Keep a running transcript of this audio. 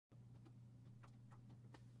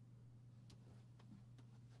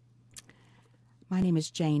My name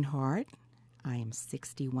is Jane Hart. I am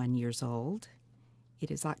 61 years old.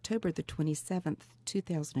 It is October the 27th,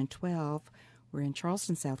 2012. We're in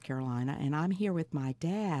Charleston, South Carolina, and I'm here with my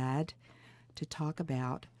dad to talk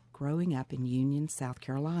about growing up in Union, South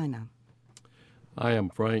Carolina. I am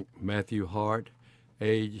Frank Matthew Hart.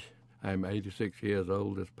 Age, I'm 86 years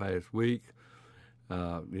old this past week.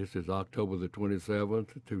 This is October the 27th,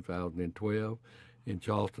 2012, in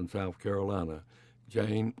Charleston, South Carolina.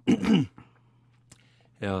 Jane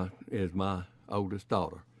is my oldest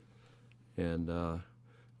daughter, and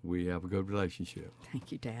we have a good relationship.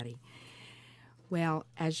 Thank you, Daddy. Well,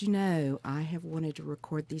 as you know, I have wanted to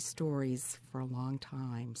record these stories for a long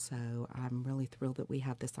time, so I'm really thrilled that we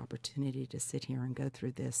have this opportunity to sit here and go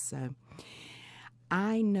through this. So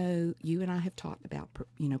I know you and I have talked about,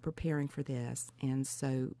 preparing for this, and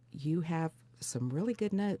so you have some really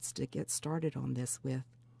good notes to get started on this with,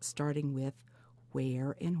 starting with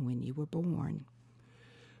where and when you were born.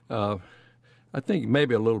 I think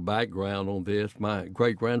maybe a little background on this. My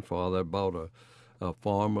great-grandfather bought a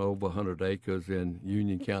farm over 100 acres in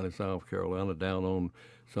Union County, South Carolina, down on,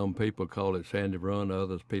 some people call it Sandy Run,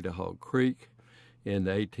 others Peter Hawk Creek, in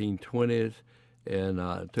the 1820s.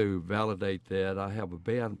 And to validate that, I have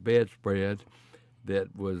a bedspread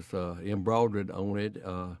that was embroidered on it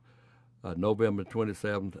November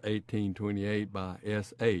 27th, 1828 by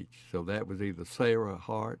S.H. So that was either Sarah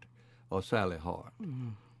Hart or Sally Hart. Mm-hmm.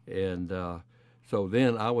 And so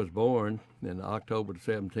then I was born in October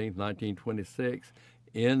 17th, 1926,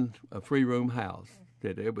 in a three-room house.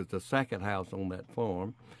 It was the second house on that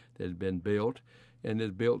farm that had been built, and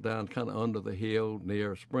it's built down kind of under the hill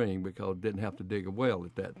near a spring because it didn't have to dig a well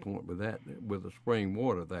at that point with the spring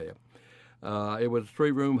water there. It was a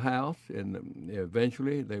three-room house, and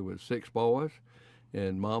eventually there was 6 boys,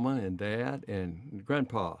 and Mama and Dad and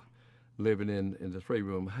Grandpa living in the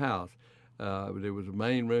three-room house. There was a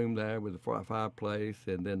main room there with a fireplace,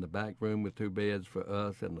 and then the back room with 2 beds for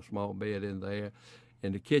us and a small bed in there.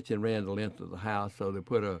 And the kitchen ran the length of the house, so they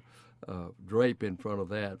put a drape in front of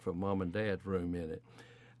that for Mom and Dad's room in it.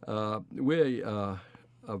 We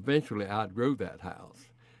eventually outgrew that house,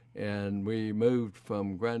 and we moved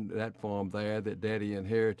from that farm there that Daddy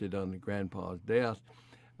inherited on Grandpa's death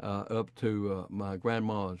up to my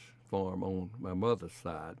grandma's farm on my mother's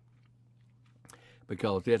side,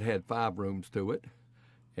 because it had 5 rooms to it,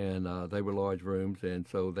 and they were large rooms, and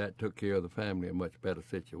so that took care of the family in a much better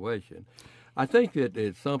situation. I think that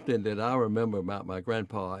it's something that I remember about my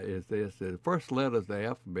grandpa is this: the first letter of the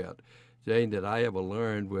alphabet, Jane, that I ever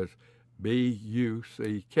learned was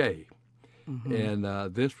B-U-C-K. Mm-hmm. And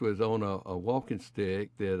this was on a walking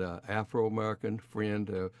stick that an Afro-American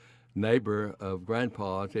friend, neighbor of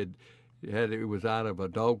Grandpa's, had. It was out of a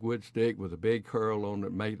dogwood stick with a big curl on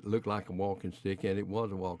it, made it look like a walking stick, and it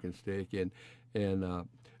was a walking stick. And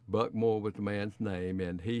Buck Moore was the man's name,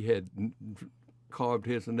 and he had carved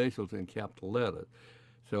his initials in capital letters.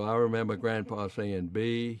 So I remember Grandpa saying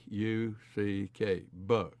B-U-C-K,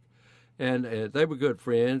 Buck. And they were good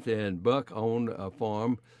friends, and Buck owned a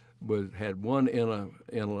farm, had one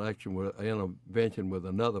intervention with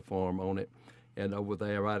another farm on it, and over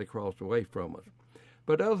there right across the way from us.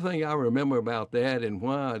 But the other thing I remember about that and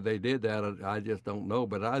why they did that, I just don't know.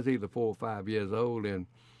 But I was either 4 or 5 years old, and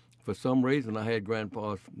for some reason I had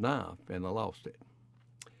Grandpa's knife, and I lost it.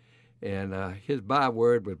 And his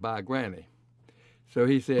byword was "Bye, Granny." So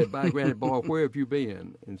he said, "Bye, Granny, boy, where have you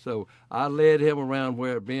been?" And so I led him around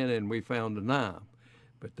where I'd been, and we found the knife.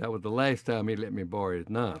 But that was the last time he let me borrow his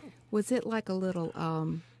knife. Was it like a little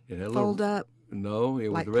fold-up? No, it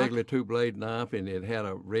was a regular 2-blade knife, and it had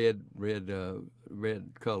a red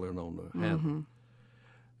coloring on the handle.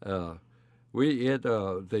 Mm-hmm.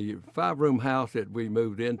 The 5-room house that we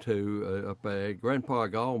moved into up there, Grandpa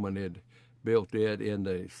Gallman had built it in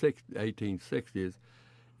the 1860s,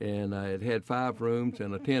 and it had 5 rooms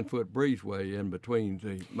and a 10-foot breezeway in between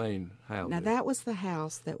the main houses. Now that was the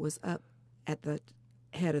house that was up at the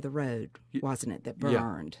head of the road, wasn't it, that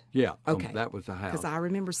burned? Yeah. Okay. That was the house. Because I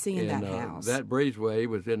remember seeing that house. That breezeway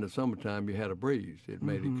was in the summertime. You had a breeze. It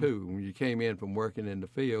made it cool. When you came in from working in the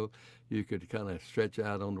field, you could kind of stretch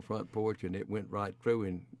out on the front porch, and it went right through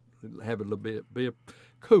and have a little bit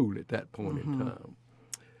cool at that point in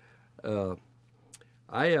time.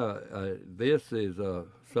 This is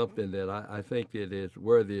something that I think it is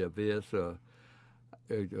worthy of this.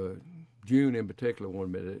 June in particular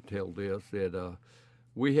wanted me to tell this, that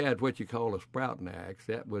we had what you call a sprouting axe.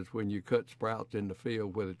 That was when you cut sprouts in the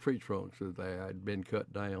field where the tree trunks were there, had been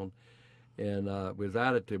cut down. And was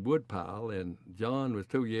out at the wood pile, and John was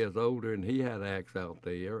 2 years older, and he had an axe out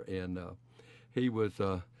there, and he was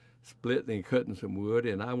splitting and cutting some wood,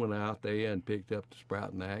 and I went out there and picked up the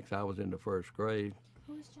sprouting axe. I was in the first grade.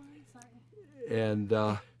 Who is John? Sorry.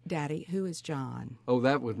 And Daddy, who is John? oh,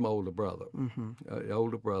 that was my older brother.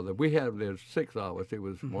 Older brother. There's 6 of us. It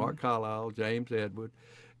was Mark Carlisle, James Edward,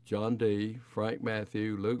 John D., Frank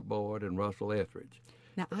Matthew, Luke Boyd, and Russell Etheridge.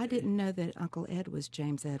 Now, I didn't know that Uncle Ed was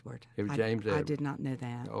James Edward. It was James Edward. I did not know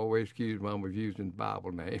that. I always excuse Mom of using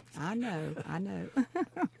Bible names. I know.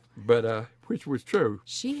 But, which was true.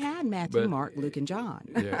 She had Matthew, Mark, Luke, and John.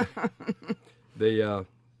 Yeah.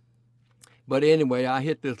 But anyway, I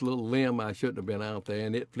hit this little limb. I shouldn't have been out there,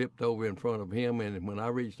 and it flipped over in front of him. And when I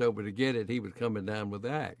reached over to get it, he was coming down with the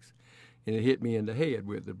axe, and it hit me in the head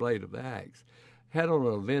with the blade of the axe. Had on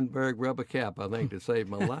a Lindbergh rubber cap, I think, to save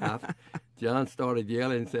my life. John started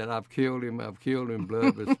yelling and said, I've killed him,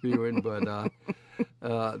 blood was spewing. But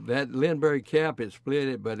that Lindbergh cap, it split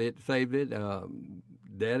it, but it saved it.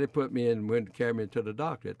 Daddy put me in and went to carry me to the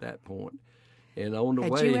doctor at that point. And on the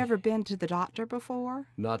way... Had you ever been to the doctor before?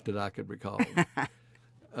 Not that I could recall.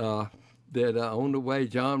 On the way,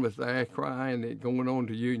 John was there crying and going on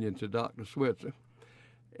to Union to Dr. Switzer.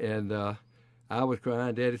 And I was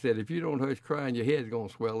crying. Daddy said, if you don't hush crying, your head's going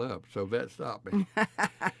to swell up. So that stopped me.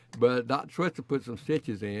 But Dr. Switzer put some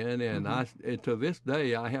stitches in, and and to this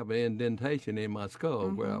day, I have an indentation in my skull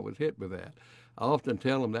where I was hit with that. I often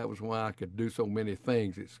tell them that was why I could do so many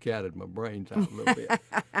things. It scattered my brains out a little bit.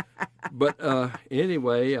 But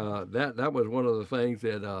anyway, that was one of the things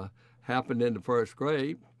that happened in the first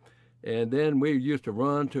grade. And then we used to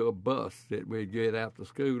run to a bus that we'd get after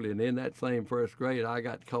school. And in that same first grade, I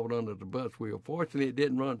got caught under the bus wheel. Fortunately, it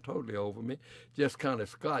didn't run totally over me, just kind of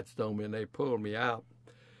scotched on me, and they pulled me out.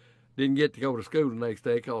 Didn't get to go to school the next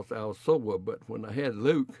day because I was sober. But when I had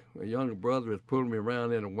Luke, my younger brother, was pulling me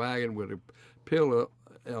around in a wagon with a pillow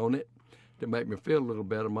on it to make me feel a little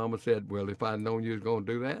better, Mama said, well, if I'd known you was going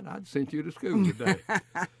to do that, I'd sent you to school today.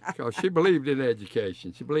 Because she believed in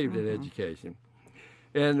education. She believed in education.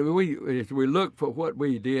 And we looked for what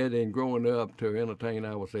we did in growing up to entertain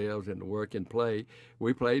ourselves and to work and play.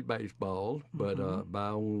 We played baseball, but by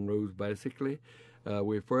our own rules, basically.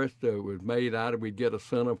 We first was made out of, we'd get a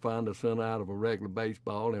center, find a center out of a regular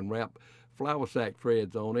baseball and wrap flour sack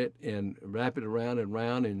threads on it and wrap it around and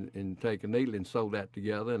round and take a needle and sew that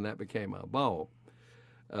together, and that became our ball.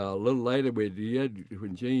 A little later, we did,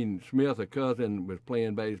 when Gene Smith, a cousin, was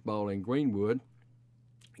playing baseball in Greenwood,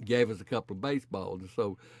 gave us a couple of baseballs.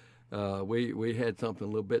 So we had something a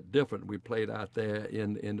little bit different. We played out there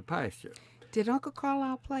in the pasture. Did Uncle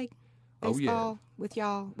Carlisle play baseball with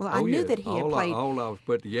y'all? Well, I knew yes. that he had played. All I was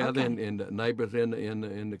put together, and the neighbors in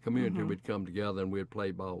the community would come together and we'd play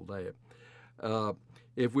ball there.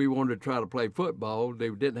 If we wanted to try to play football, they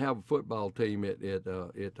didn't have a football team at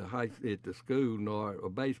the school nor a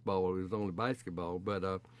baseball. It was only basketball,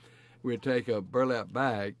 but. We'd take a burlap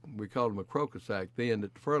bag, we called them a croaker sack then,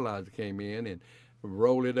 that the fertilizer came in, and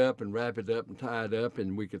roll it up and wrap it up and tie it up,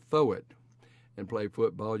 and we could throw it and play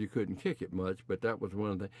football. You couldn't kick it much, but that was one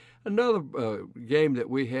of the. Another game that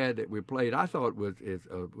we had that we played, I thought was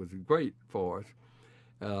great for us.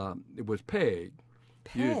 It was peg.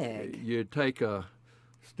 You'd take a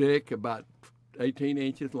stick about 18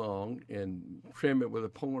 inches long and trim it with a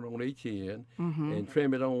point on each end and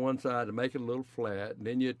trim it on one side to make it a little flat. And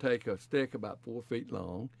then you'd take a stick about 4 feet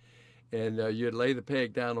long and you'd lay the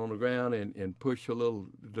peg down on the ground and push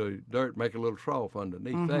the dirt, make a little trough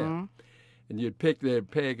underneath that. And you'd pick the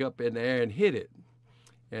peg up in the air and hit it.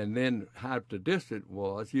 And then how the distance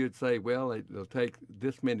was, you'd say, well, it'll take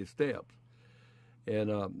this many steps. And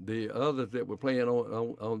the others that were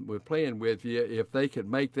playing with you, if they could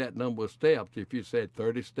make that number of steps, if you said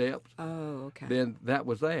 30 steps, then that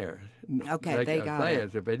was there. Okay, they got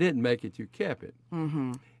it. If they didn't make it, you kept it.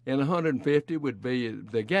 And 150 would be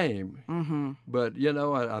the game. But,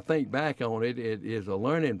 I think back on it, it is a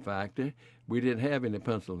learning factor. We didn't have any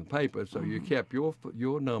pencil and paper, so you kept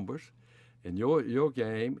your numbers and your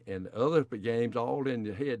game and the other games all in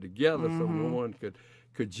your head together so no one could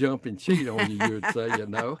jump and cheat on you, you would say,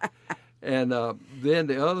 And then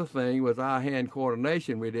the other thing was our hand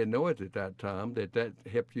coordination. We didn't know it at that time, that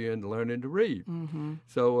helped you in learning to read.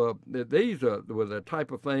 So these were the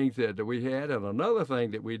type of things that we had. And another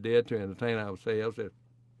thing that we did to entertain ourselves is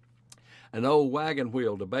an old wagon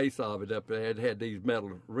wheel, the base of it up there, it had these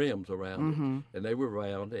metal rims around it, and they were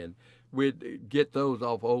round. And we'd get those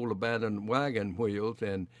off old abandoned wagon wheels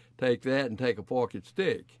and take that and take a forked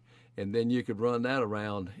stick. And then you could run that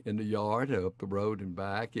around in the yard, up the road and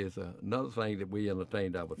back. Is another thing that we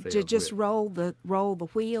entertained ourselves with. Did you just roll the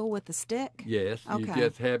wheel with the stick? Yes, you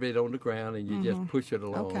just have it on the ground and you just push it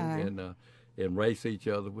along and race each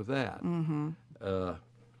other with that.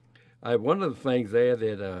 one of the things there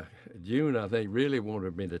that June, I think, really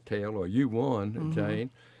wanted me to tell, or you won, Jane,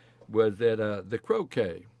 was that the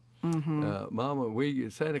croquet. Mama,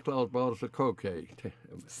 Santa Claus brought us a croquet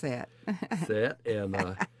Set.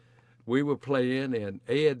 and we were playing, and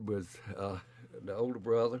Ed was the older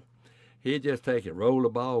brother. He'd just take it, roll the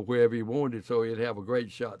ball wherever he wanted, so he'd have a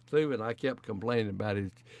great shot through. And I kept complaining about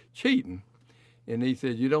his cheating. And he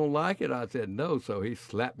said, "You don't like it?" I said, "No." So he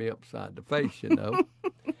slapped me upside the face, you know.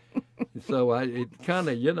 So it kind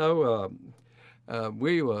of,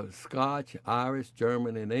 we were Scotch, Irish,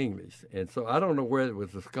 German, and English. And so I don't know whether it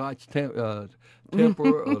was the Scotch temper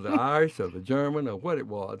or the Irish or the German or what it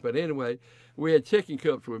was. But anyway, we had chicken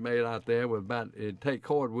cups we made out there with it'd take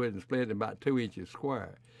cordwood and split it in about 2 inches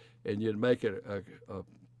square. And you'd make a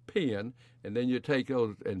pin, and then you'd take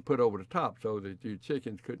those and put over the top so that your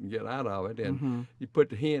chickens couldn't get out of it. And you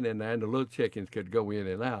put the hen in there, and the little chickens could go in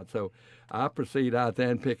and out. So I proceed out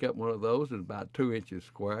there and pick up one of those that's about 2 inches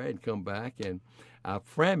square and come back, and I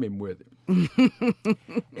fram him with it.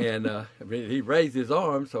 And he raised his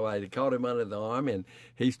arm, so I caught him under the arm, and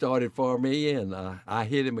he started for me, and I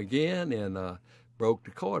hit him again and broke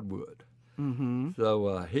the cordwood.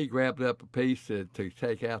 So he grabbed up a piece to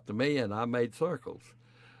take after me, and I made circles.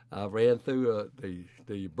 I ran through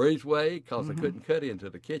the breezeway because I couldn't cut into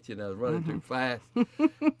the kitchen. I was running too fast.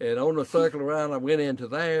 And on the circle around, I went into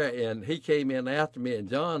there, and he came in after me, and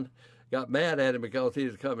John got mad at him because he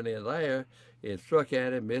was coming in there and struck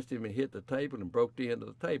at him, missed him, and hit the table and broke the end of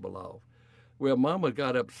the table off. Well, Mama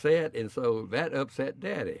got upset, and so that upset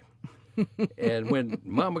Daddy. And when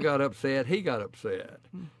Mama got upset, he got upset.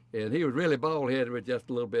 And he was really bald-headed with just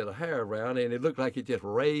a little bit of hair around, and it looked like he just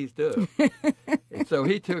raised up. And so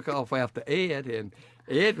he took off after Ed, and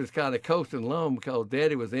Ed was kind of coasting along because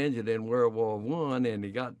Daddy was injured in World War I, and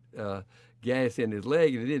he got gas in his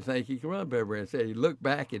leg, and he didn't think he could run very well. And said he looked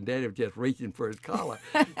back, and Daddy was just reaching for his collar.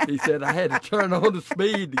 He said, "I had to turn on the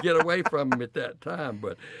speed to get away from him at that time."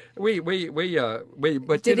 But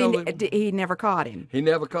but He never caught him? He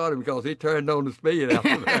never caught him because he turned on the speed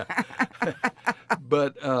after that.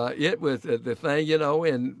 But it was the thing, you know,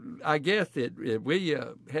 and I guess we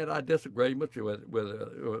had our disagreements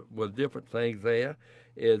with different things there.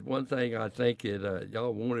 Is one thing I think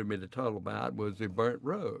y'all wanted me to talk about was the burnt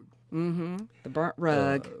rug. The burnt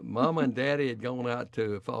rug. Mama and Daddy had gone out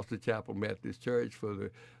to Foster Chapel Methodist Church for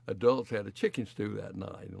the adults had a chicken stew that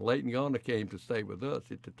night. And Leighton Garner came to stay with us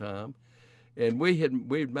at the time. And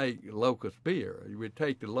we'd make locust beer. We'd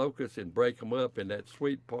take the locusts and break them up in that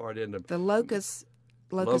sweet part in the locust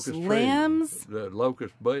tree. limbs, the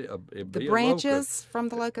locust, the branches from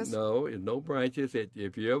the locust. No branches.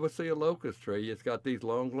 If you ever see a locust tree, it's got these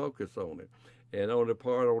long locusts on it, and on the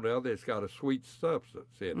part on the other, it's got a sweet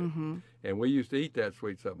substance in it. And we used to eat that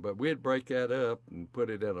sweet substance, but we'd break that up and put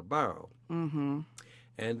it in a barrel, and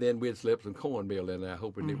then we'd slip some cornmeal in there,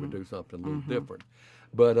 hoping it would do something a little different.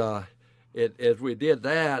 But as we did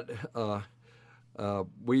that,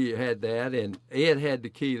 we had that, and Ed had the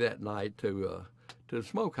key that night to the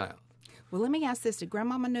smokehouse. Well, let me ask this: did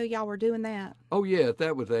Grandmama know y'all were doing that? Oh yes,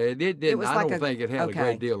 that was it. It didn't. I don't think it had a great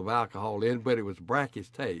okay. deal of alcohol in it, but it was brackish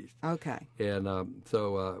taste. Okay. And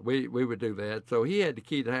so we would do that. So he had the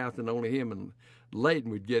key to the house, and only him and Leighton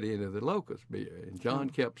would get into the locust beer. And John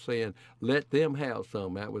kept saying, "Let them have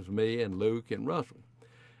some." That was me and Luke and Russell,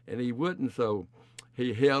 and he wouldn't. So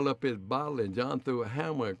he held up his bottle, and John threw a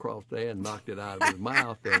hammer across there and knocked it out of his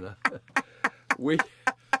mouth, and we.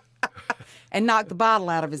 And knocked the bottle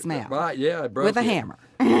out of his mouth. Right, yeah. With a hammer.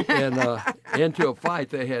 And into a fight,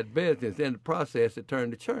 they had business. In the process, it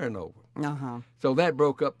turned the churn over. So that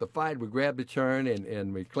broke up the fight. We grabbed the churn,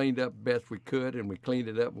 and we cleaned up best we could, and we cleaned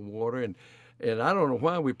it up with water. And I don't know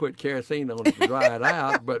why we put kerosene on it to dry it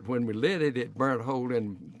out, but when we lit it, it burnt a hole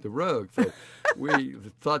in the rug. So we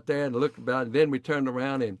sat there and looked about it, and then we turned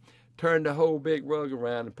around and turned the whole big rug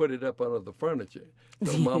around and put it up under the furniture.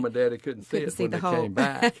 So Mom and Daddy couldn't see it when they came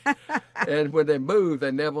back. And when they moved, they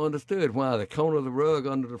never understood why the corner of the rug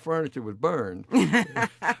under the furniture was burned.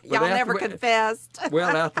 Y'all never confessed.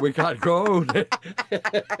 Well, after we got grown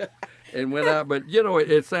and went out. But, you know,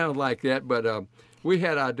 it sounds like that. But we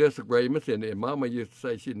had our disagreements, and Mama used to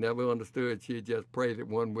say she never understood. She'd just pray that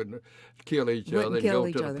one wouldn't kill each other and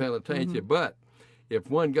go to the penitentiary. But if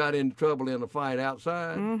one got in trouble in a fight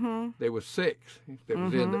outside, there was 6 that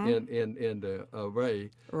was in the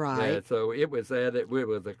array. Right. So it was it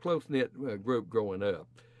was a close-knit group growing up.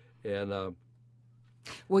 And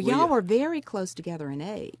well, y'all were very close together in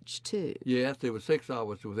age, too. Yes, there were 6 of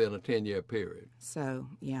us within a 10-year period. So,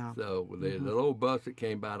 yeah. So the little bus that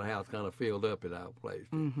came by the house kind of filled up at our place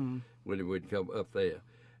when it would come up there.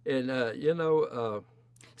 And, you know,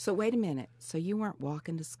 So wait a minute. So you weren't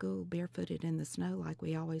walking to school barefooted in the snow like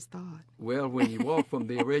we always thought? Well, when you walk from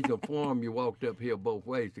the original farm, you walked uphill both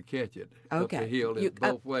ways to catch it. Okay. Up the hill in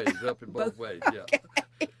both ways, up in both ways, yeah. Okay.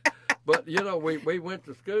 But, we went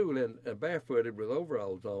to school and barefooted with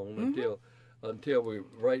overalls on until we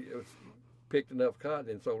picked enough cotton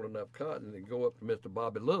and sold enough cotton and go up to Mr.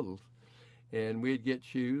 Bobby Little's. And we'd get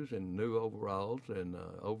shoes and new overalls and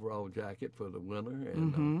overall jacket for the winter.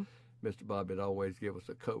 And Mr. Bobby would always give us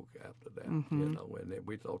a Coke after that, and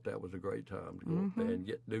we thought that was a great time to go up there and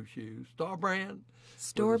get new shoes. Store brand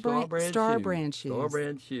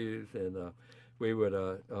shoes. And we would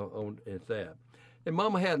own at that. And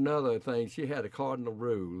Mama had another thing. She had a cardinal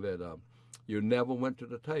rule that you never went to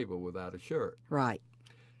the table without a shirt. Right.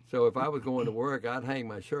 So if I was going to work, I'd hang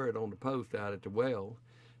my shirt on the post out at the well.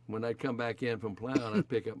 When I'd come back in from plowing, I'd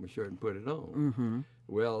pick up my shirt and put it on.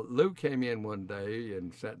 Well, Lou came in one day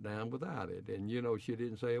and sat down without it, and she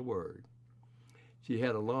didn't say a word. She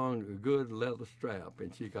had a good leather strap,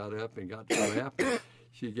 and she got up and got the strap. And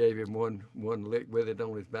she gave him one lick with it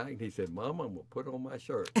on his back, and he said, "Mama, I'm gonna put on my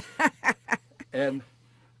shirt." And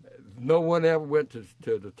no one ever went to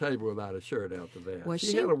the table without a shirt after that. Well,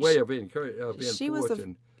 she had a way of encouraging.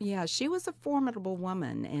 She was a formidable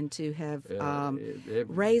woman, and to have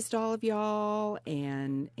raised all of y'all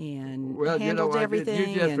and handled everything.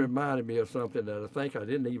 You just reminded me of something that I think I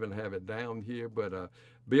didn't even have it down here, but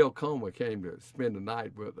Bill Comer came to spend the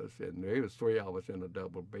night with us, and there was 3 of us in a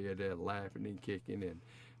double bed there laughing and kicking, and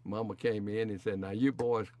Mama came in and said, "Now you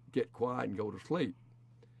boys get quiet and go to sleep."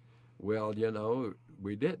 Well,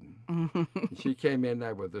 we didn't. She came in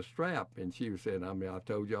there with a strap, and she was saying, I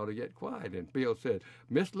told y'all to get quiet. And Bill said,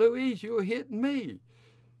 "Miss Louise, you're hitting me."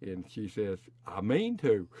 And she says, "I mean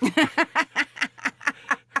to."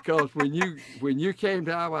 Because when you came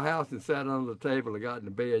to our house and sat under the table and got in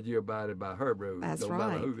the bed, you abided by her rules, That's no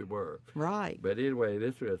right. matter who they were. Right. But anyway,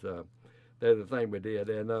 this was that's the thing we did.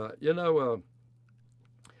 And,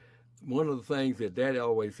 one of the things that Daddy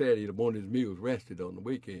always said, he'd want his mules rested on the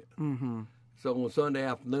weekend. So on Sunday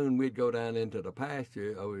afternoon, we'd go down into the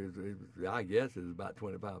pasture. I guess it was about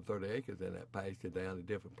 25, 30 acres in that pasture down to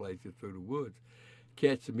different places through the woods.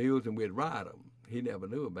 Catch the mules and we'd ride them. He never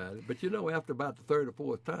knew about it. But, after about the third or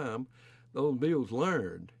fourth time, those mules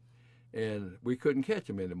learned, and we couldn't catch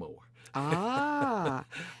them anymore. Ah.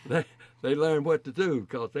 They learned what to do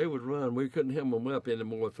because they would run. We couldn't hem them up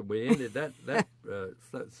anymore, so we ended that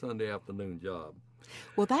Sunday afternoon job.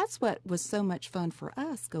 Well, that's what was so much fun for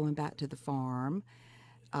us going back to the farm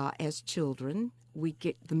as children. We'd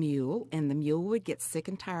get the mule, and the mule would get sick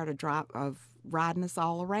and tired of riding us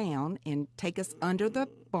all around and take us under the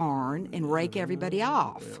barn and rake everybody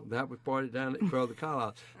off. Well, that was part of down at Brother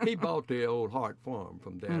Carlisle. He bought the old Hart farm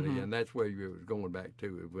from Daddy, and that's where you was going back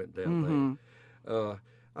to. It went down there.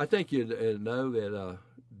 I think you know that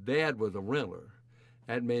Dad was a renter.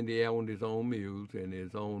 That meant he owned his own mules and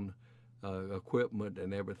his own equipment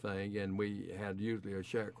and everything, and we had usually a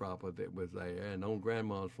sharecropper that was there. And on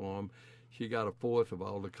Grandma's farm, she got a fourth of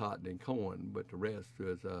all the cotton and corn, but the rest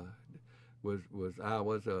was I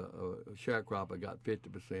was a sharecropper, got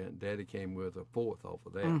 50%. Daddy came with a fourth off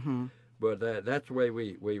of that. But that's the way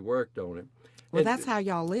we worked on it. Well, and that's how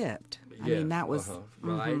y'all lived. I mean, that was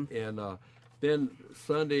right. And then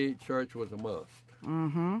Sunday church was a must.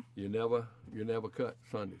 You never cut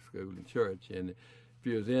Sunday school in church. And if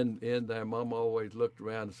you was in there, Mama always looked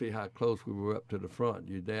around to see how close we were up to the front.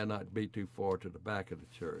 You dare not be too far to the back of the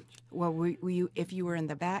church. Well, were you, if you were in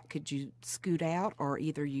the back, could you scoot out, or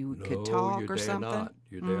either you could talk or something?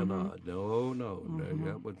 You dare not. No,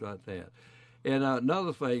 that was not that. And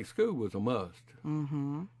another thing, school was a must.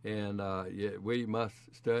 And we must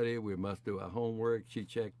study. We must do our homework. She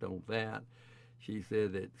checked on that. She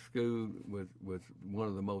said that school was one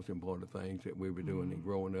of the most important things that we were doing in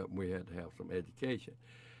growing up, and we had to have some education.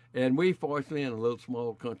 And we, fortunately, in a little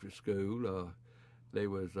small country school, there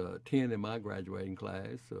was 10 in my graduating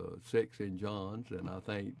class, 6 in John's, and I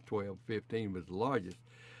think 12, 15 was the largest.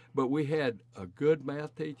 But we had good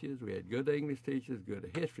math teachers, we had good English teachers, good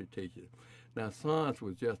history teachers. Now, science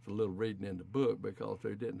was just a little reading in the book because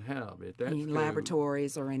they didn't have it. Any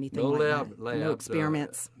laboratories or anything no like labs, that? No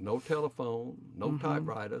experiments? No telephone, no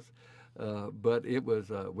typewriters. But it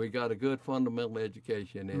was, we got a good fundamental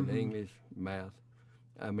education in English, math.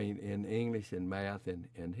 In English and math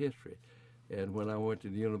and history. And when I went to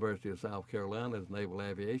the University of South Carolina as a Naval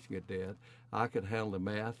Aviation Cadet, I could handle the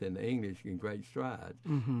math and the English in great strides.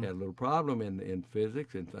 Had a little problem in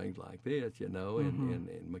physics and things like this, and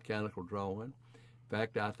mechanical drawing. In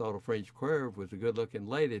fact, I thought a French curve was a good-looking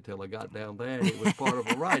lady till I got down there, and it was part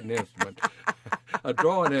of a writing instrument. a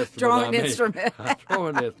drawing instrument. Drawing instrument. A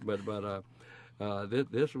drawing instrument, but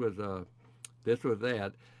this was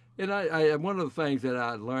that. And I one of the things that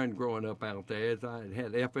I learned growing up out there is I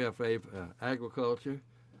had FFA agriculture,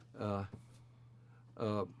 and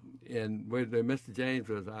Mr. James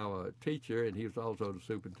was our teacher, and he was also the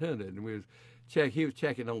superintendent. And he was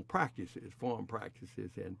checking on practices, farm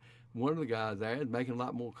practices, and one of the guys there is making a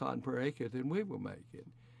lot more cotton per acre than we were making.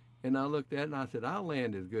 And I looked at it and I said, our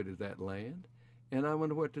land is as good as that land. And I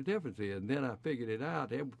wonder what the difference is. And then I figured it out.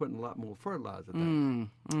 They were putting a lot more fertilizer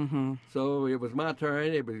down. Mm-hmm. So it was my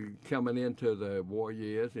turn. It was coming into the war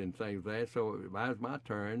years and things like that. So it was my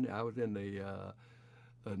turn. I was in the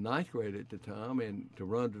ninth grade at the time, and to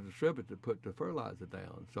run the distributor to put the fertilizer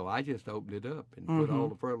down. So I just opened it up and put all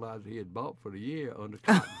the fertilizer he had bought for the year on the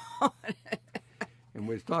cotton. And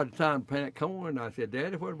we started time to plant corn. I said,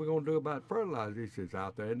 Daddy, what are we going to do about fertilizer? He says,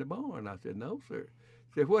 out there in the barn. I said, no, sir.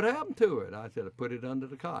 He said, what happened to it? I said, I put it under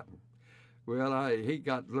the cotton. Well, he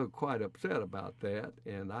got quite upset about that,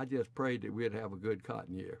 and I just prayed that we'd have a good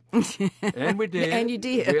cotton year. And we did. And you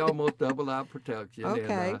did. We almost doubled our production.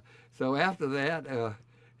 Okay. And, so after that,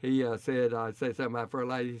 he said, I said something about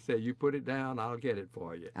fertilizer. He said, you put it down, I'll get it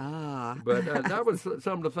for you. Ah. But that was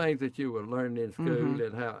some of the things that you were learning in school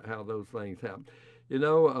and how those things happened. You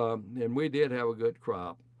know, and we did have a good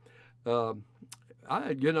crop. We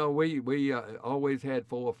always had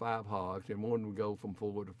 4 or 5 hogs, and one would go from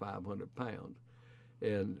 400 to 500 pounds.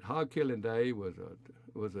 And hog killing day was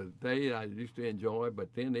a day I used to enjoy,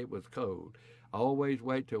 but then it was cold. I always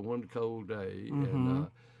wait till one cold day, and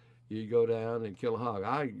you go down and kill a hog.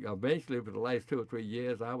 I eventually, for the last 2 or 3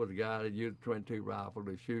 years, I was a guy that used a .22 rifle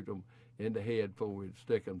to shoot them in the head before we'd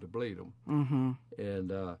stick them to bleed them. Mm-hmm.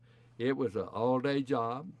 And it was an all-day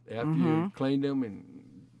job. After you cleaned them and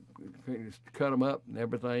cut them up and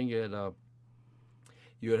everything, you'd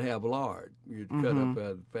have lard. You'd cut up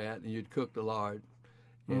the fat and you'd cook the lard.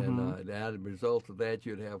 And as a result of that,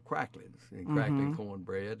 you'd have cracklings and crackling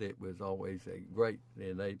cornbread. It was always a great,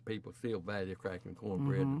 and people still value crackling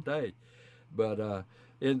cornbread today. But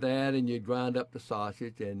in that, and you'd grind up the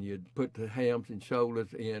sausage, and you'd put the hams and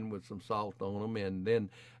shoulders in with some salt on them, and then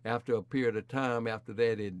after a period of time, after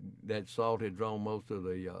that, that salt had drawn most of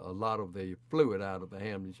a lot of the fluid out of the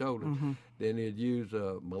ham and shoulders. Then you'd use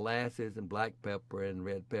molasses and black pepper and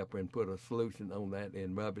red pepper and put a solution on that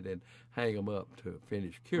and rub it and hang them up to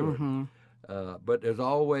finish curing. But there's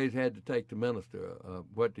always had to take the minister,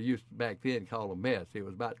 what they used to back then call a mess. It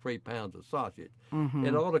was about 3 pounds of sausage.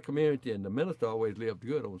 And all the community, and the minister always lived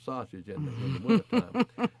good on sausage in the wintertime.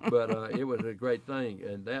 But it was a great thing,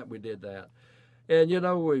 and we did that. And,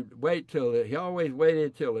 we he always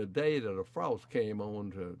waited till the day that the frost came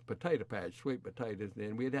on to potato patch, sweet potatoes,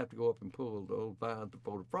 and we'd have to go up and pull those vines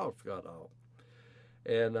before the frost got off.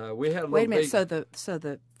 And we had a Wait a minute. So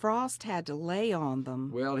the frost had to lay on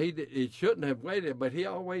them. Well, he shouldn't have waited, but he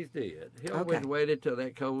always did. He always waited till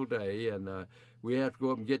that cold day, and we had to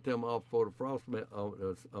go up and get them off before the frost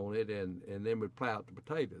on it, and then we'd plow out the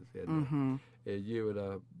potatoes. And you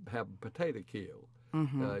would have a potato kill.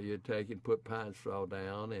 You'd take and put pine straw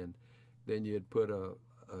down, and then you'd put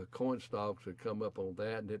corn stalks would come up on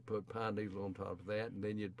that, and they'd put pine needle on top of that, and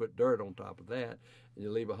then you'd put dirt on top of that, and you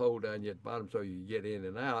leave a hole down your bottom so you get in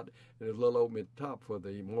and out, and there's a little opening at the top for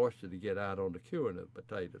the moisture to get out on the curing of the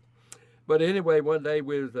potatoes. But anyway, one day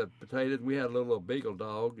we was at potatoes, and we had a little beagle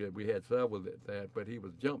dog, and we had several at that, but he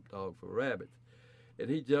was a jump dog for rabbits. And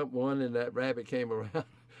he jumped one, and that rabbit came around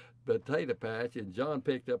the potato patch, and John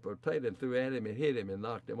picked up a potato and threw at him and hit him and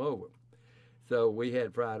knocked him over. So we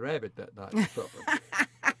had fried rabbit that night for supper.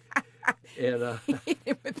 And Hit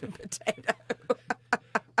him with the potato.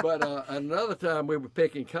 But another time we were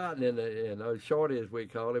picking cotton, and Shorty, as we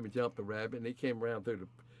called him, he jumped a rabbit, and he came around through the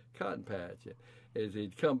cotton patch. And as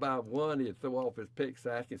he'd come by one, he'd throw off his pick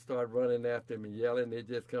sack and start running after him and yelling. He'd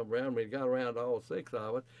just come around. When he got around all 6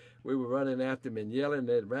 of us, we were running after him and yelling.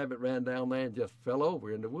 The rabbit ran down there and just fell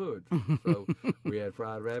over in the woods. So we had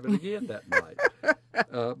fried rabbit again that night.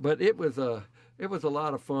 But it was a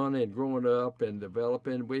lot of fun, and growing up and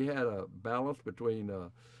developing. We had a balance between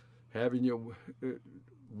having your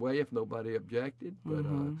way if nobody objected,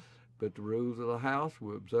 but the rules of the house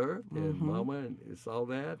were observed, and Mama saw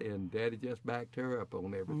that, and Daddy just backed her up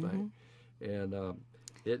on everything. And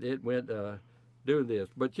it went doing this.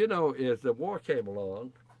 But, as the war came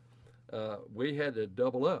along, we had to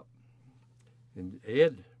double up. And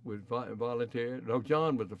Ed was volunteered. No,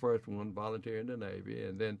 John was the first one volunteering in the Navy,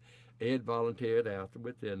 and then Ed volunteered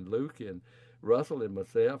afterwards, and Luke and Russell and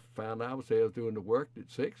myself found ourselves doing the work that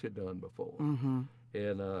 6 had done before.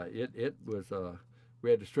 And it was, we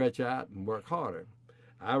had to stretch out and work harder.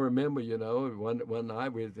 I remember, one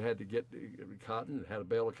night we had to get cotton, had a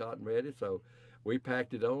bale of cotton ready, so we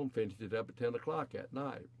packed it on, finished it up at 10 o'clock at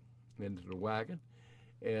night into the wagon.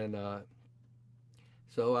 And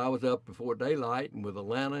so I was up before daylight and with a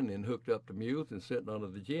lantern and hooked up the mules and sitting under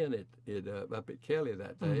the gin up at Kelly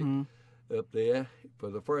that day, up there for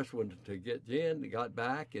the first one to get gin. Got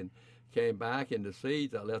back and came back in the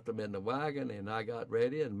seeds. I left them in the wagon, and I got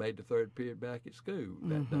ready and made the third period back at school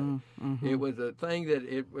that day. It was a thing that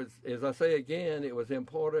it was, as I say again, it was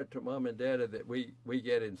important to Mom and Daddy that we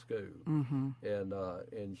get in school,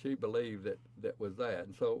 and she believed that was that,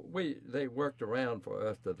 and so they worked around for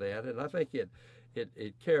us to that, and I think it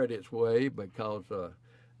carried its way because.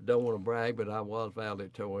 Don't want to brag, but I was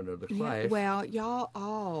valedictorian of the class. Yeah, well, y'all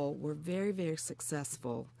all were very, very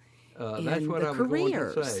successful. That's what I was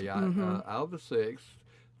careers. going to say. Out of the six,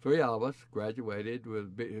 three of us graduated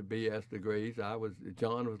with BS degrees.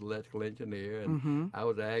 John was electrical engineer, and I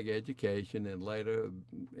was ag education, and later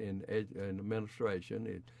in administration.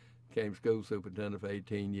 It became school superintendent for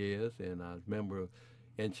 18 years, and I was member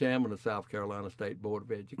and chairman of South Carolina State Board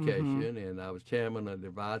of Education, and I was chairman of the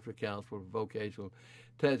Advisory Council for Vocational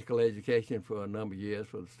Technical Education for a number of years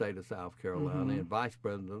for the state of South Carolina, and vice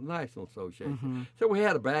president of the National Association. So we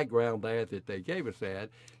had a background there that they gave us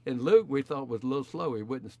that. And Luke, we thought, was a little slow. He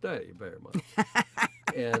wouldn't study very much.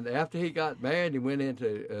 And after he got married, he went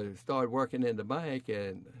into started working in the bank,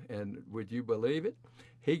 and would you believe it?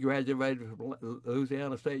 He graduated from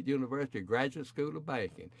Louisiana State University, Graduate School of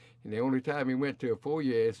Banking. And the only time he went to a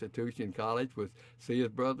four-year institution, college, was see his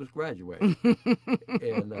brothers graduate.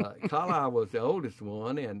 And Carlisle was the oldest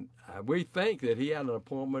one, and we think that he had an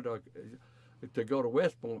appointment to go to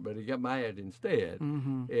West Point, but he got married instead.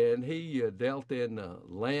 And he dealt in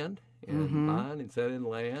land and buying and selling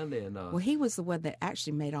land. And well, he was the one that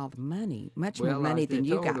actually made all the money, much more money than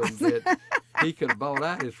you told guys. Him that he could have bought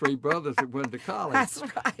out his three brothers that went to college. That's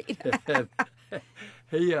right. And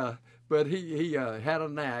he had a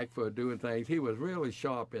knack for doing things. He was really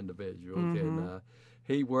sharp individual, and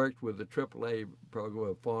he worked with the AAA program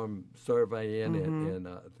of farm surveying and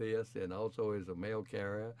this, and also as a mail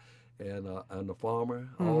carrier and a farmer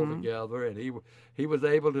all together. And he was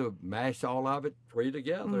able to mash all of it three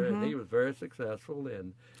together, and he was very successful.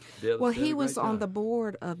 And he was on the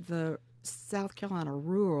board of the South Carolina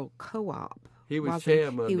Rural Co-op. He was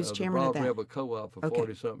chairman of the Broad River Co-op for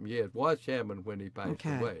 40-something years. Was chairman when he passed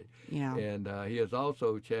away. Yeah. And he is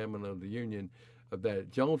also chairman of the union of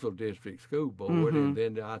that Jonesville District School Board, and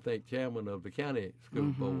then I think chairman of the county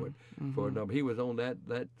school board for a number. He was on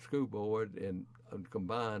that school board and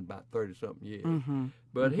combined about 30-something years.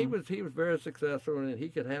 But he was very successful, and he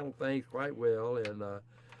could handle things quite well, and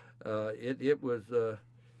it was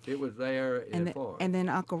there in farm. And then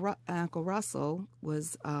Uncle Russell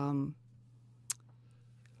was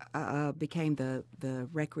became the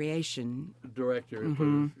recreation director for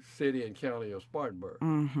the city and county of Spartanburg,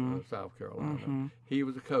 South Carolina. He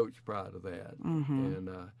was a coach prior to that, and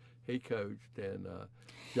he coached. And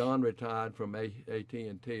John retired from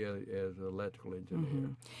AT&T as an electrical engineer.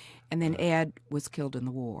 And then Ed was killed in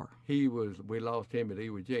the war. We lost him at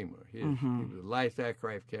Iwo Jima. He was the last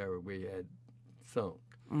aircraft carrier we had sunk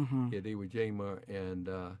at Iwo Jima, and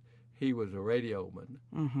he was a radioman.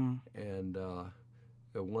 And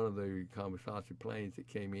one of the Kamikaze planes that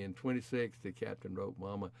came in, 26, the captain wrote,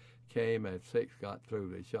 Mama came at 6, got through,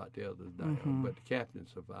 they shot the others down, but the captain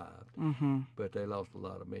survived. But they lost a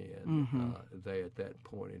lot of men there at that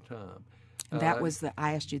point in time. That was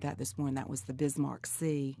I asked you that this morning, that was the Bismarck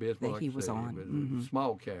C that he was on. It was a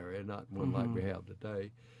small carrier, not one like we have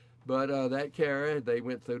today. But that carrier, they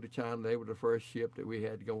went through to China. They were the first ship that we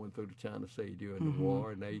had going through the China Sea during the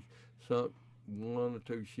war, and they sunk one or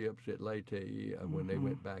two ships at Leyte when they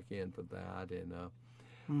went back in for that. And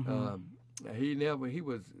he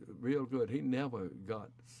was real good. He never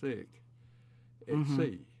got sick at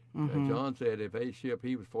sea. John said if a ship,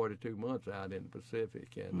 he was 42 months out in the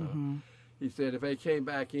Pacific, and he said if they came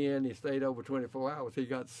back in, he stayed over 24 hours, he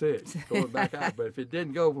got sick going back out. But if it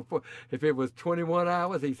didn't go if it was 21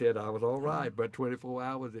 hours, he said I was all right. But 24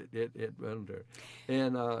 hours, it under.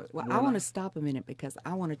 And I want to stop a minute because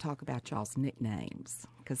I want to talk about y'all's nicknames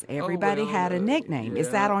because everybody had a nickname. Is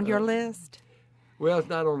that on your list? Well, it's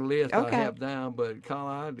not on the list I have down, but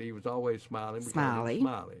Carlisle, he was always smiling. Smiley.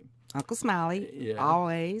 Uncle Smiley,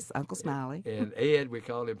 always Uncle Smiley. And Ed, we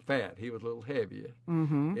called him Fat. He was a little heavier.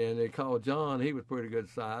 And they called John, he was pretty good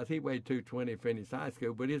size. He weighed 220, finished high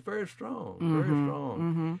school, but he's very strong, very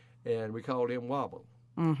strong. And we called him Wobble.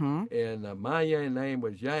 And my name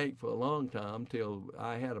was Yank for a long time till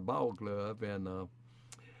I had a ball glove, and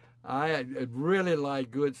I really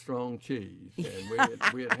like good strong cheese,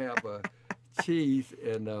 and we'd have cheese,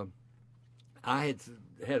 and I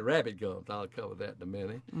had rabbit gums. I'll cover that in a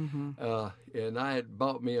minute. And I had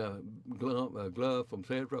bought me a glove from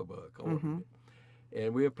Sid Roebuck,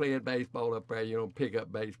 and we were playing baseball up there. Pick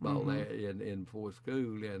up baseball there in before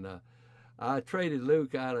school, and I traded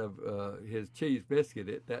Luke out of his cheese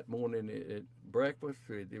biscuit that morning at breakfast.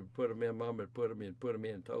 We'd put them in, Mom would put them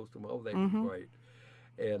in, toast them. Oh, they were great.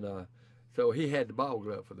 And so he had the ball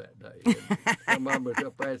glove for that day. And my mom was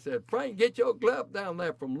up there and said, "Frank, get your glove down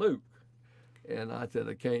there from Luke." And I said,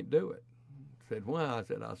 "I can't do it." I said, "Why?" I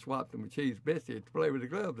said, "I swapped him a cheese biscuit to play with the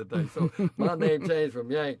glove today." So my name changed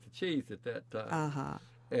from Yank to Cheese at that time.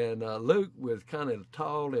 And Luke was kind of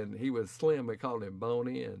tall, and he was slim. We called him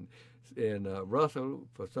Boney. And Russell,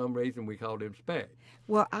 for some reason, we called him Speck.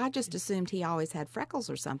 Well, I just assumed he always had freckles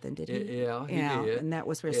or something, did he? Yeah, he did. And that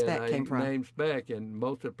was where Speck came from. Named Speck, and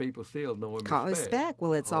most of the people still know him Call as him Speck. Speck.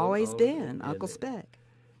 Well, it's always been Uncle Speck.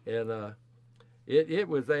 And it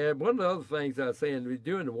was there. One of the other things I was saying,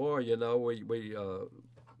 during the war, we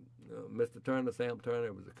Mr. Turner, Sam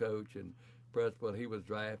Turner was the coach, and principal, he was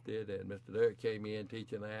drafted, and Mr. Derrick came in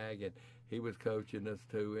teaching ag, and he was coaching us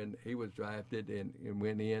too, and he was drafted and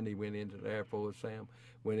went in. He went into the Air Force. Sam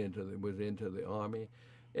was into the Army,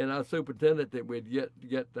 and our superintendent that we'd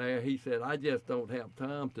get there, he said, "I just don't have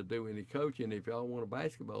time to do any coaching. If y'all want a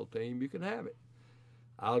basketball team, you can have it.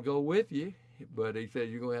 I'll go with you, but he said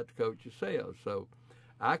you're gonna have to coach yourselves." So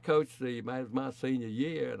I coached my senior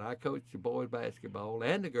year, and I coached the boys basketball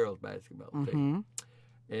and the girls basketball team.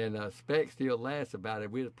 And Speck still laughs about it.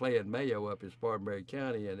 We was playing Mayo up in Spartanburg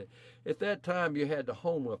County, and at that time you had the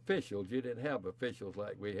home officials. You didn't have officials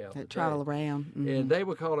like we have today. Travel around. And they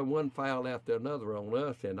were calling one foul after another on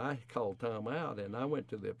us, and I called time out, and I went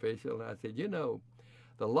to the official, and I said,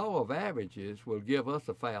 the law of averages will give us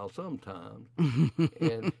a foul sometimes.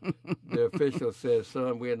 And the official says,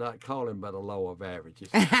 "Son, we're not calling by the law of averages."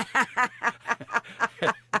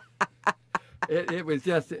 It was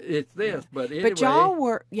just, it's this, but anyway. But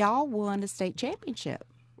y'all won the state championship.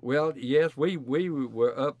 Well, yes, we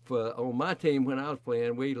were up on my team when I was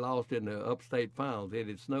playing. We lost in the upstate finals. It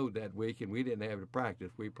had snowed that week, and we didn't have to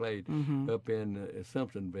practice. We played up in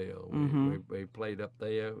Simpsonville. We played up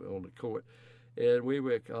there on the court, and we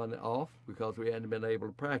were off because we hadn't been able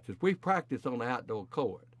to practice. We practiced on the outdoor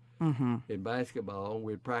court. In basketball,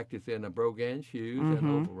 we'd practice in the Brogan shoes and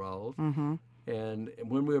overalls. And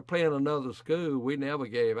when we were playing another school, we never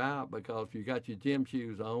gave out because you got your gym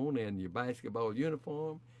shoes on and your basketball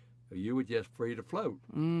uniform, you were just free to float.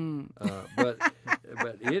 But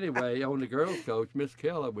anyway, on the girls' coach, Miss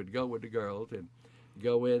Keller would go with the girls and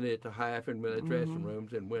go in at the half and the dressing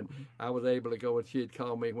rooms. And when I was able to go, and she'd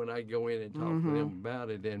call me when I'd go in and talk to them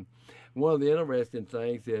about it. And one of the interesting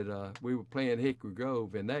things that we were playing Hickory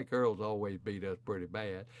Grove, and that girls always beat us pretty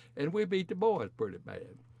bad, and we beat the boys pretty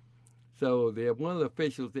bad. So one of the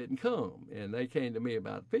officials didn't come, and they came to me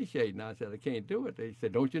about officiating. I said, "I can't do it." They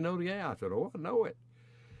said, "Don't you know the guy?" I said, "Oh, I know it."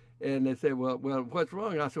 And they said, well, what's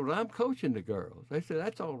wrong? I said, "Well, I'm coaching the girls." They said,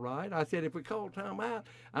 "That's all right." I said, "If we call timeout,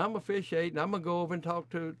 I'm officiating. I'm going to go over and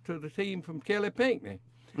talk to the team from Kelly Pinckney."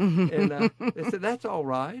 And they said, "That's all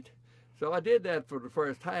right." So I did that for the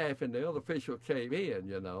first half, and the other official came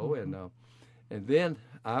in, and then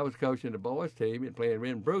I was coaching the boys' team and playing,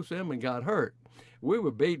 and Bruce Emmon got hurt. We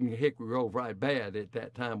were beating Hickory Grove right bad at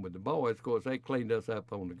that time with the boys. Of course, they cleaned us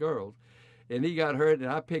up on the girls. And he got hurt, and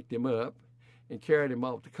I picked him up and carried him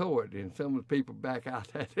off the court. And some of the people back out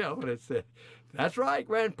there and said, "That's right,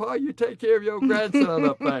 Grandpa, you take care of your grandson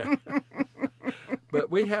up there."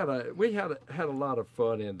 But we had a lot of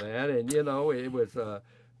fun in that, and it was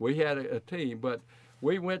we had a team. But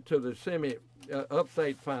we went to the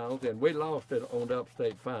upstate finals, and we lost it on the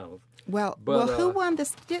upstate finals. Well, who won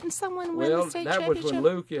this? Didn't someone win the state championship? Well, that was when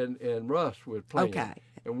Luke and Russ was playing. Okay.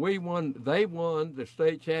 And they won the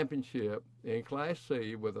state championship in Class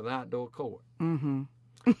C with an outdoor court. And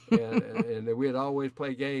we'd always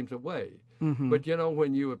play games away. But,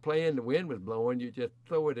 when you were playing, the wind was blowing, you just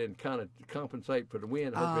throw it and kind of compensate for the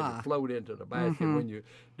wind, hope it would float into the basket when you're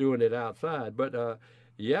doing it outside. But,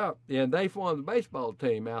 yeah, and they formed the baseball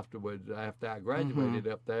team afterwards, after I graduated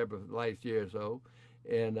up there last year or so.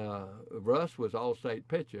 And Russ was all-state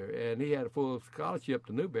pitcher, and he had a full scholarship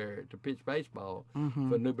to Newberry to pitch baseball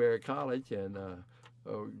for Newberry College, and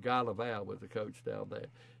Guy Laval was the coach down there.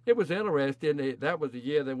 It was interesting. That was the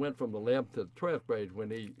year they went from the 11th to the 12th grade when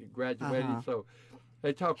he graduated, so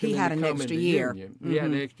they talked him into coming to Union. He had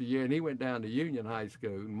an extra year, and he went down to Union High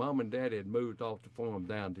School. Mom and Daddy had moved off the farm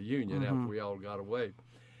down to Union after we all got away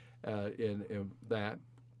in that.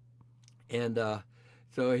 And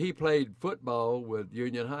So he played football with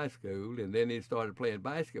Union High School, and then he started playing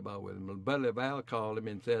basketball with him. And Buddy Val called him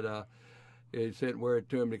and said, he sent word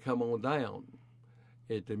to him to come on down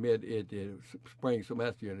at the spring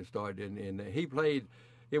semester, and it started. And he played.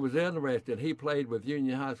 It was interesting. He played with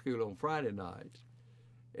Union High School on Friday nights,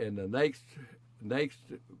 and the next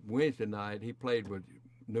Wednesday night he played with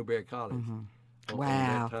Newberry College. Wow. On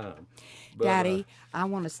that time. But, Daddy, I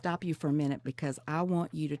want to stop you for a minute because I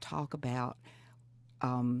want you to talk about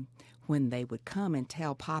when they would come and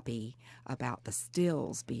tell Poppy about the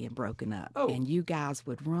stills being broken up, and you guys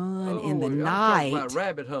would run in the night. I'm talking about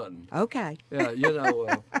rabbit hunting. Okay.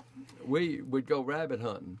 Yeah, we would go rabbit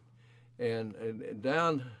hunting, and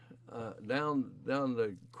down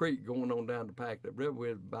the creek going on down the Packlet River. We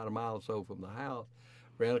were about a mile or so from the house.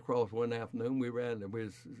 Ran across one afternoon. We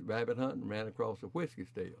was rabbit hunting. Ran across a whiskey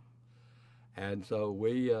still, and so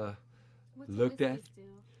we looked at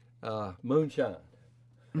moonshine.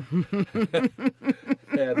 And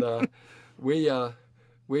we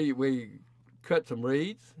cut some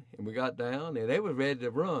reeds and we got down and they were ready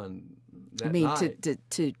to run that night.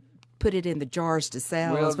 To put it in the jars to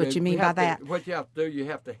sell is what you mean by that? What you have to do, you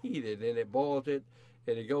have to heat it and it boils it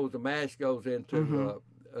and the mash goes into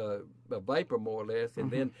a vapor more or less and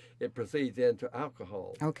then it proceeds into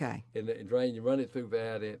alcohol. Okay. And you run it through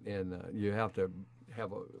that and you have to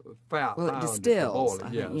have a fire. Well, it distills.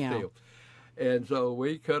 Distills. And so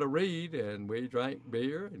we cut a reed and we drank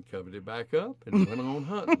beer and covered it back up and went on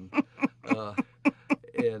hunting.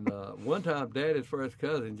 One time, Daddy's first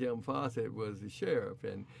cousin, Jim Fawcett, was the sheriff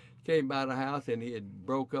and came by the house and he had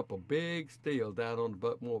broke up a big still down on the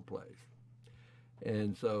Buckmore place.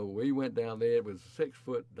 And so we went down there. It was 6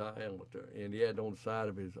 foot diameter, and he had it on the side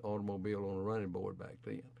of his automobile on a running board back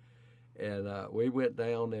then. And we went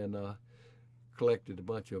down and collected a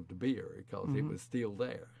bunch of the beer because it was still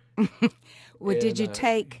there. Well, did you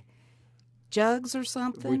take jugs or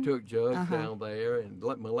something? We took jugs down there, and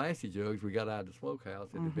like molasses jugs we got out of the smokehouse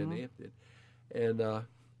that had been emptied. And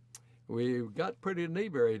we got pretty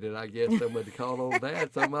inebriated, I guess somebody called on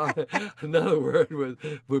that. Another word was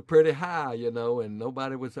pretty high, and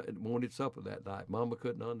nobody wanted supper that night. Mama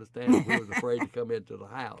couldn't understand. We was afraid to come into the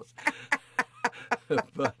house.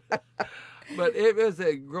 But it was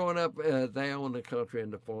growing up down in the country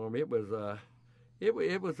in the farm. It was a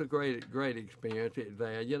great experience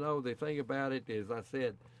there. The thing about it is, I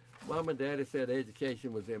said, Mom and Daddy said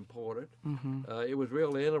education was important. It was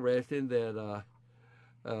really interesting that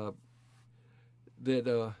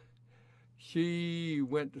she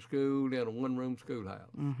went to school in a one-room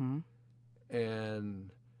schoolhouse.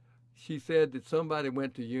 And she said that somebody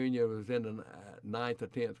went to Union, was in the 9th or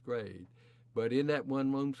 10th grade. But in that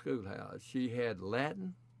one-room schoolhouse, she had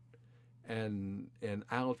Latin and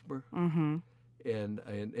algebra. And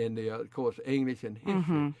of course, English and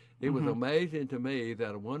history. It was amazing to me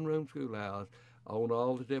that a one-room schoolhouse owned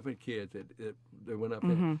all the different kids that went up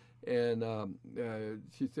there. And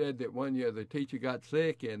she said that one year the teacher got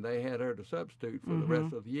sick and they had her to substitute for the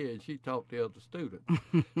rest of the year, and she taught the other students.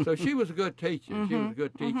 So she was a good teacher. She was a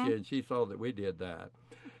good teacher, and she saw that we did that.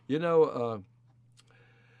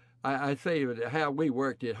 I say how we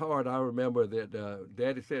worked it hard. I remember that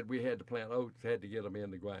Daddy said we had to plant oats, had to get them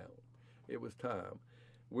in the ground. It was time.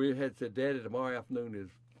 We had said, Daddy, tomorrow afternoon is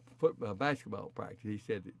basketball practice. He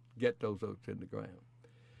said, get those oats in the ground.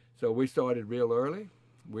 So we started real early.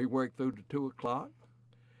 We worked through to 2 o'clock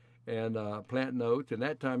and planting oats. And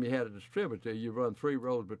that time you had a distributor. You run 3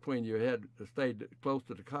 rows between you. You had to stay close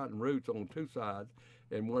to the cotton roots on 2 sides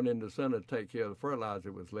and one in the center to take care of the fertilizer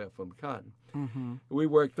that was left from the cotton. We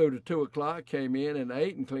worked through to 2 o'clock, came in and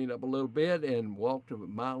ate and cleaned up a little bit and walked a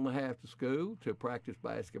mile and a half to school to practice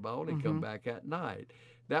basketball and come back at night.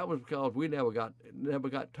 That was because we never got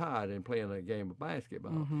tired in playing a game of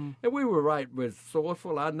basketball. And we were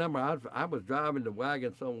resourceful. I remember I was driving the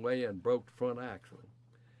wagon some way and broke the front axle.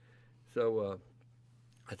 So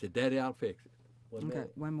I said, Daddy, I'll fix it.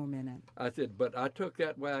 One more minute. I said, but I took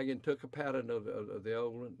that wagon, took a pattern of the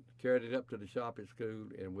old one, carried it up to the shop at school,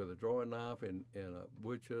 and with a drawing knife and a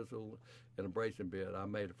wood chisel and a bracing bit, I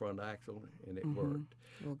made a front axle, and it worked.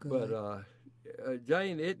 Well, good. But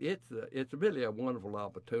Jane, it's really a wonderful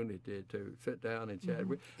opportunity to sit down and chat.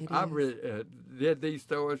 I've did these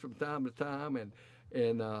stories from time to time, and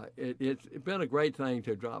it's been a great thing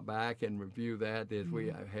to drop back and review that as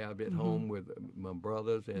we have at home with my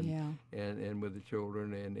brothers and with the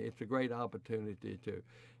children, and it's a great opportunity to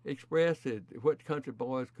express what country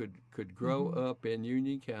boys could grow up in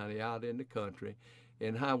Union County, out in the country,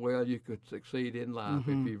 and how well you could succeed in life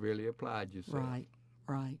if you really applied yourself.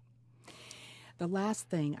 Right. The last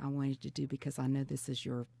thing I wanted to do, because I know this is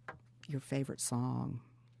your your favorite song,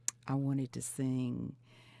 I wanted to sing,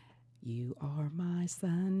 "You Are My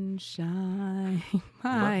Sunshine,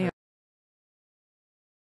 my